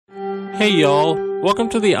Hey y'all, welcome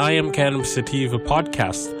to the I Am Cannabis Sativa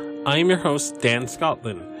podcast. I am your host, Dan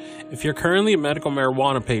Scotland. If you're currently a medical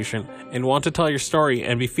marijuana patient and want to tell your story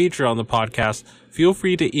and be featured on the podcast, feel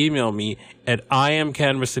free to email me at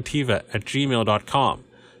iamcannabissativa@gmail.com.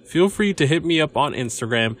 Feel free to hit me up on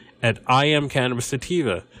Instagram at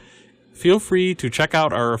iamcannabissativa. Feel free to check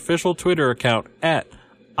out our official Twitter account at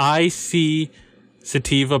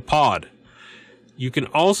ICSativaPod. You can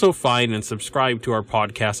also find and subscribe to our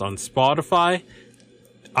podcast on Spotify,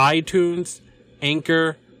 iTunes,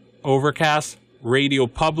 Anchor, Overcast, Radio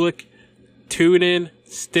Public, TuneIn,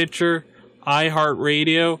 Stitcher,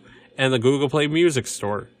 iHeartRadio, and the Google Play Music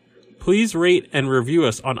Store. Please rate and review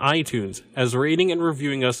us on iTunes, as rating and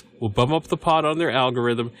reviewing us will bump up the pod on their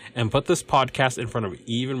algorithm and put this podcast in front of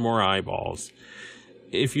even more eyeballs.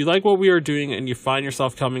 If you like what we are doing and you find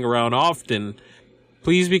yourself coming around often,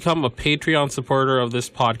 please become a Patreon supporter of this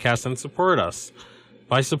podcast and support us.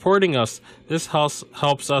 By supporting us, this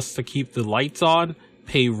helps us to keep the lights on,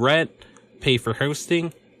 pay rent, pay for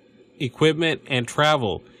hosting, equipment, and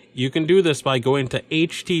travel. You can do this by going to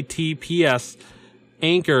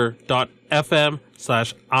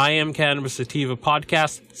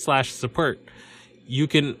https://anchor.fm/iamcannabissativapodcast/support. You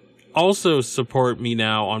can also support me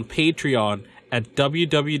now on Patreon at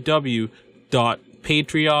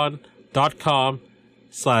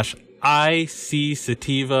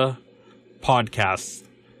www.patreon.com/ICSativa podcast.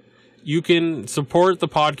 You can support the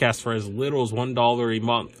podcast for as little as $1 a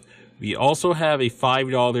month. We also have a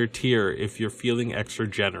 $5 tier if you're feeling extra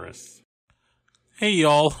generous. Hey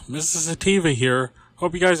y'all, Mrs. Sativa here.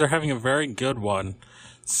 Hope you guys are having a very good one.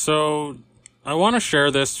 So, I want to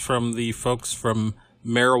share this from the folks from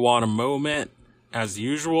Marijuana Moment. As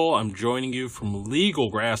usual, I'm joining you from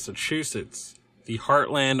legal Massachusetts, the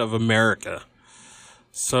heartland of America.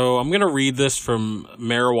 So I'm going to read this from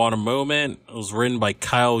Marijuana Moment. It was written by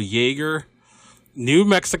Kyle Yeager. New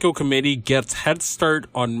Mexico committee gets head start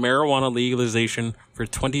on marijuana legalization for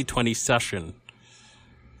 2020 session.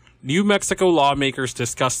 New Mexico lawmakers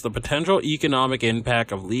discussed the potential economic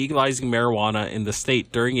impact of legalizing marijuana in the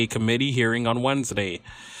state during a committee hearing on Wednesday.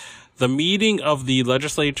 The meeting of the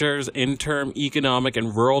legislature's Interim Economic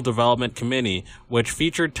and Rural Development Committee, which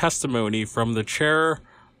featured testimony from the chair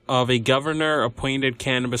of a governor-appointed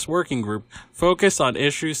cannabis working group, focused on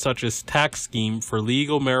issues such as tax scheme for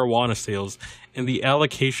legal marijuana sales and the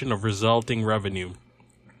allocation of resulting revenue.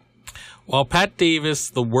 While Pat Davis,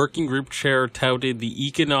 the working group chair, touted the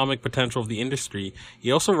economic potential of the industry,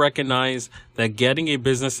 he also recognized that getting a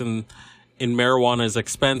business in marijuana is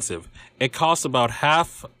expensive. It costs about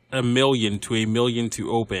 $500,000 to $1 million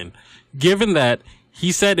to open. Given that,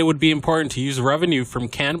 he said it would be important to use revenue from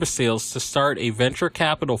cannabis sales to start a venture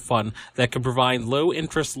capital fund that could provide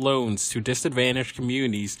low-interest loans to disadvantaged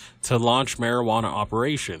communities to launch marijuana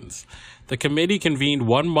operations. The committee convened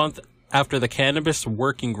 1 month after the Cannabis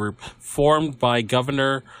Working Group, formed by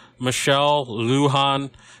Governor Michelle Lujan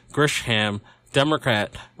Grisham,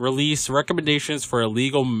 Democrat, released recommendations for a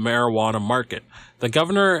legal marijuana market. The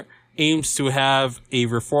governor aims to have a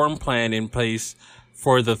reform plan in place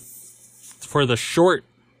for the short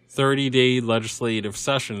 30-day legislative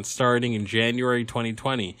session starting in January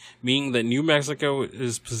 2020, meaning that New Mexico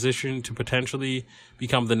is positioned to potentially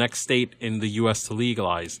become the next state in the U.S. to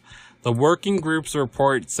legalize. The working group's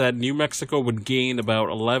report said New Mexico would gain about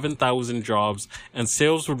 11,000 jobs and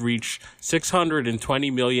sales would reach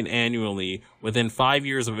 $620 million annually within 5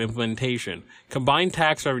 years of implementation. Combined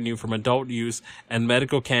tax revenue from adult use and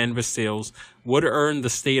medical cannabis sales would earn the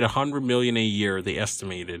state $100 million a year, they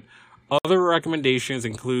estimated. Other recommendations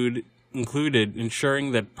included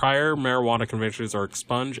ensuring that prior marijuana convictions are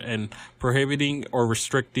expunged and prohibiting or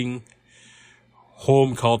restricting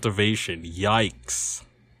home cultivation. Yikes.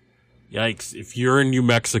 If you're in New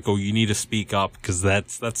Mexico, you need to speak up, because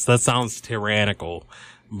that sounds tyrannical.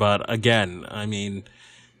 But again, I mean,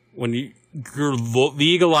 when you're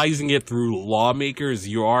legalizing it through lawmakers,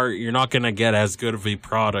 you're not going to get as good of a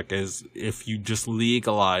product as if you just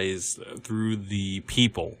legalize through the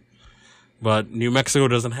people. But New Mexico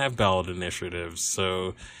doesn't have ballot initiatives,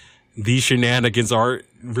 so these shenanigans are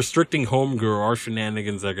restricting home grow. Our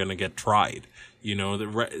shenanigans are going to get tried. You know,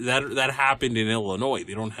 that happened in Illinois.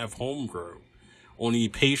 They don't have home grow. Only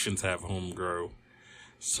patients have home grow.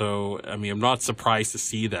 So, I mean, I'm not surprised to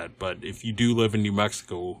see that. But if you do live in New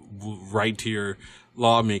Mexico, write to your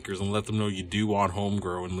lawmakers and let them know you do want home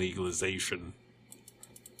grow and legalization.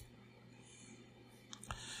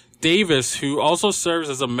 Davis, who also serves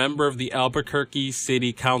as a member of the Albuquerque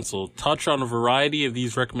City Council, touched on a variety of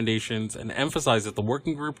these recommendations and emphasized that the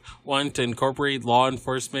working group wanted to incorporate law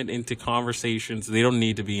enforcement into conversations. They don't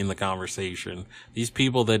need to be in the conversation. These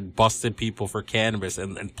people that busted people for cannabis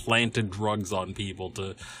and planted drugs on people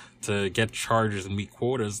to get charges and meet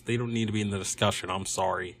quotas, they don't need to be in the discussion. I'm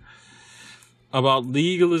sorry. About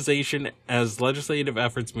legalization as legislative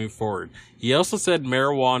efforts move forward. He also said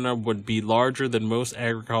marijuana would be larger than most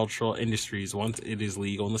agricultural industries once it is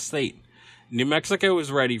legal in the state. New Mexico is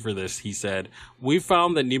ready for this, he said. We've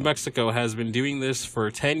found that New Mexico has been doing this for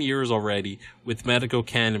 10 years already with medical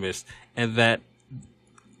cannabis, and that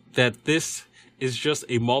this is just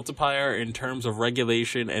a multiplier in terms of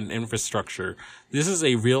regulation and infrastructure. This is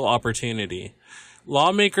a real opportunity.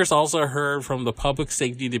 Lawmakers also heard from the Public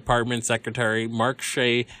Safety Department Secretary Mark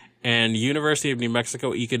Shea and University of New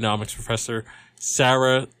Mexico economics professor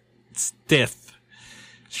Sarah Stith.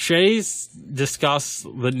 Shea discussed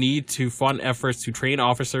the need to fund efforts to train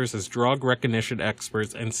officers as drug recognition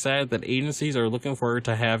experts and said that agencies are looking forward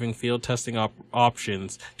to having field testing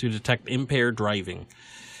options to detect impaired driving.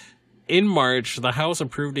 In March, the House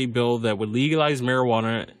approved a bill that would legalize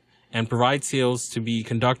marijuana and provide sales to be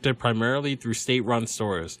conducted primarily through state-run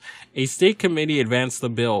stores. A state committee advanced the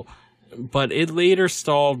bill, but it later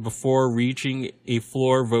stalled before reaching a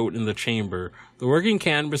floor vote in the chamber. The Working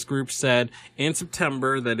Cannabis Group said in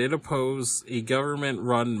September that it opposed a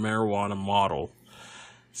government-run marijuana model.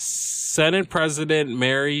 Senate President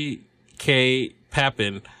Mary Kay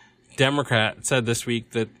Pappen, Democrat, said this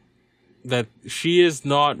week that she is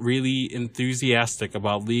not really enthusiastic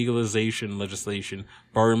about legalization legislation,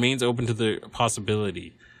 but remains open to the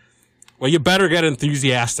possibility. Well, you better get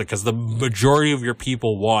enthusiastic, because the majority of your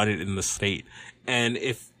people want it in the state. And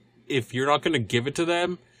if you're not going to give it to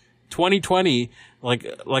them, 2020,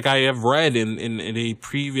 like I have read in a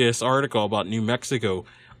previous article about New Mexico,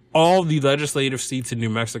 all the legislative seats in New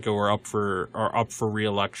Mexico are up for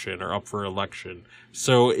re-election or up for election.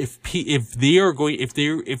 So if they're going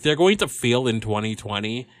to fail in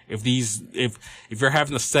 2020, if you're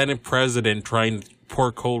having the Senate president trying to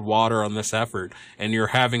pour cold water on this effort and you're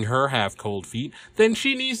having her have cold feet, then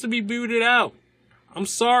she needs to be booted out. I'm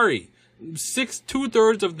sorry.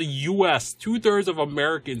 2/3 of the U.S., 2/3 of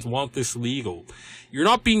Americans want this legal. You're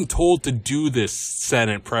not being told to do this,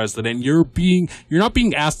 Senate President. You're not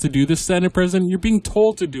being asked to do this, Senate President. You're being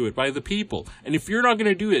told to do it by the people. And if you're not going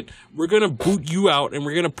to do it, we're going to boot you out and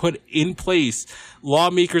we're going to put in place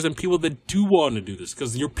lawmakers and people that do want to do this,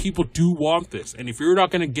 because your people do want this. And if you're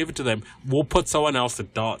not going to give it to them, we'll put someone else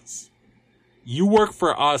that does. You work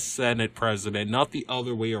for us, Senate President, not the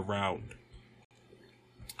other way around.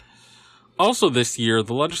 Also this year,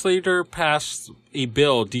 the legislature passed a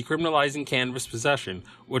bill decriminalizing cannabis possession,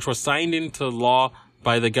 which was signed into law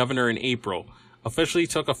by the governor in April. Officially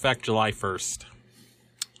took effect July 1st.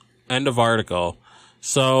 End of article.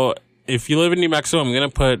 So, if you live in New Mexico, I'm gonna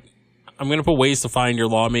put ways to find your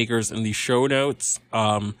lawmakers in the show notes.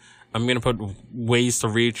 I'm gonna put ways to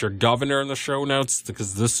reach your governor in the show notes,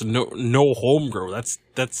 because this is no home grow.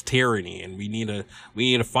 That's tyranny, and we need to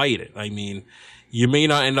fight it. I mean, you may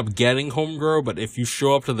not end up getting home grow, but if you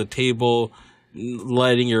show up to the table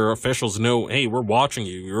letting your officials know, hey, we're watching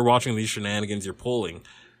you, you're watching these shenanigans you're pulling,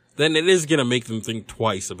 then it is going to make them think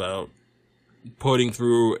twice about putting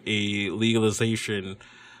through a legalization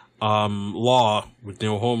law with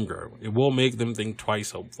no home grow. It will make them think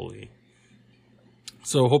twice, hopefully.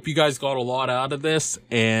 So hope you guys got a lot out of this,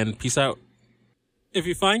 and peace out. If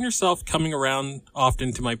you find yourself coming around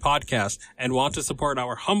often to my podcast and want to support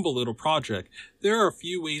our humble little project, there are a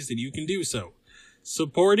few ways that you can do so.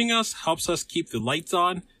 Supporting us helps us keep the lights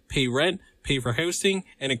on, pay rent, pay for hosting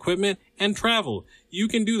and equipment, and travel. You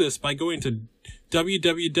can do this by going to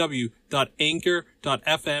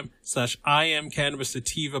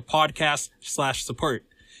www.anchor.fm/IamCannabisSativa podcast/support.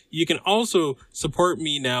 You can also support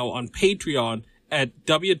me now on Patreon at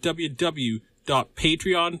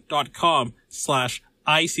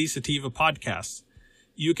www.patreon.com/ICSativa podcast.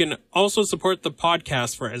 You can also support the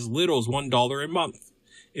podcast for as little as $1 a month.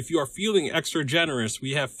 If you are feeling extra generous,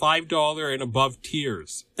 we have $5 and above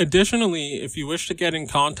tiers. Additionally, if you wish to get in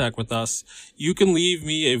contact with us, you can leave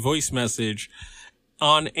me a voice message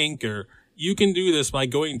on Anchor. You can do this by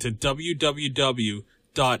going to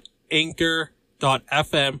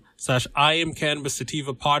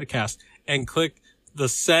www.anchor.fm/IamCannabisSativa podcast and click the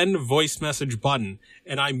send voice message button,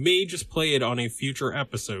 and I may just play it on a future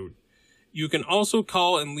episode. You can also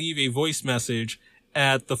call and leave a voice message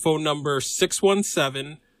at the phone number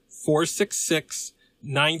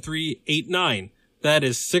 617-466-9389. That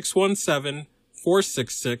is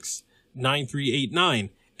 617-466-9389.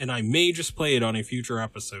 and I may just play it on a future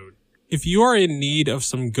episode. If you are in need of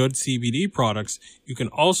some good CBD products, you can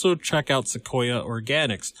also check out Sequoia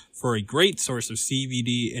Organics for a great source of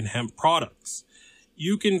CBD and hemp products.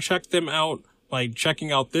 You can check them out by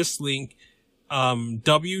checking out this link,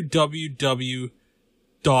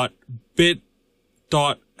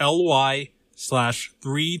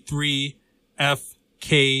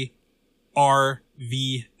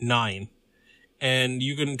 And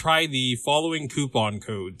you can try the following coupon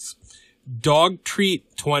codes: Dog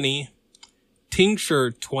Treat 20, Tincture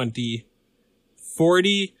 20,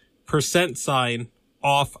 40%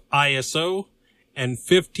 off ISO, and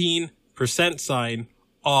 15%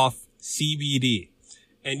 off CBD.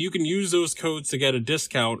 And you can use those codes to get a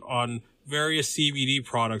discount on various CBD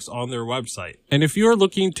products on their website. And if you're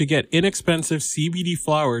looking to get inexpensive CBD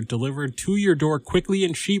flower delivered to your door quickly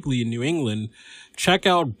and cheaply in New England, check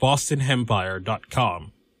out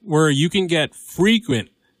BostonHempire.com, where you can get frequent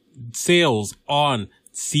sales on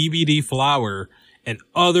CBD flower and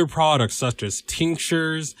other products such as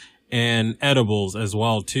tinctures and edibles as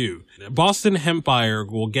well too. Boston Hempire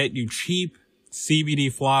will get you cheap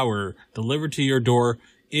CBD flower delivered to your door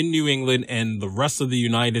in New England and the rest of the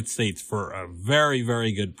United States for a very,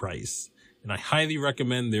 very good price. And I highly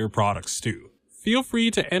recommend their products too. Feel free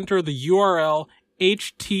to enter the URL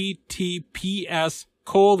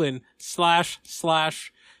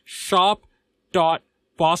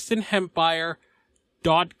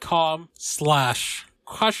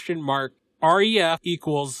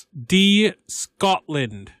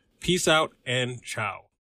Scotland. Peace out and ciao.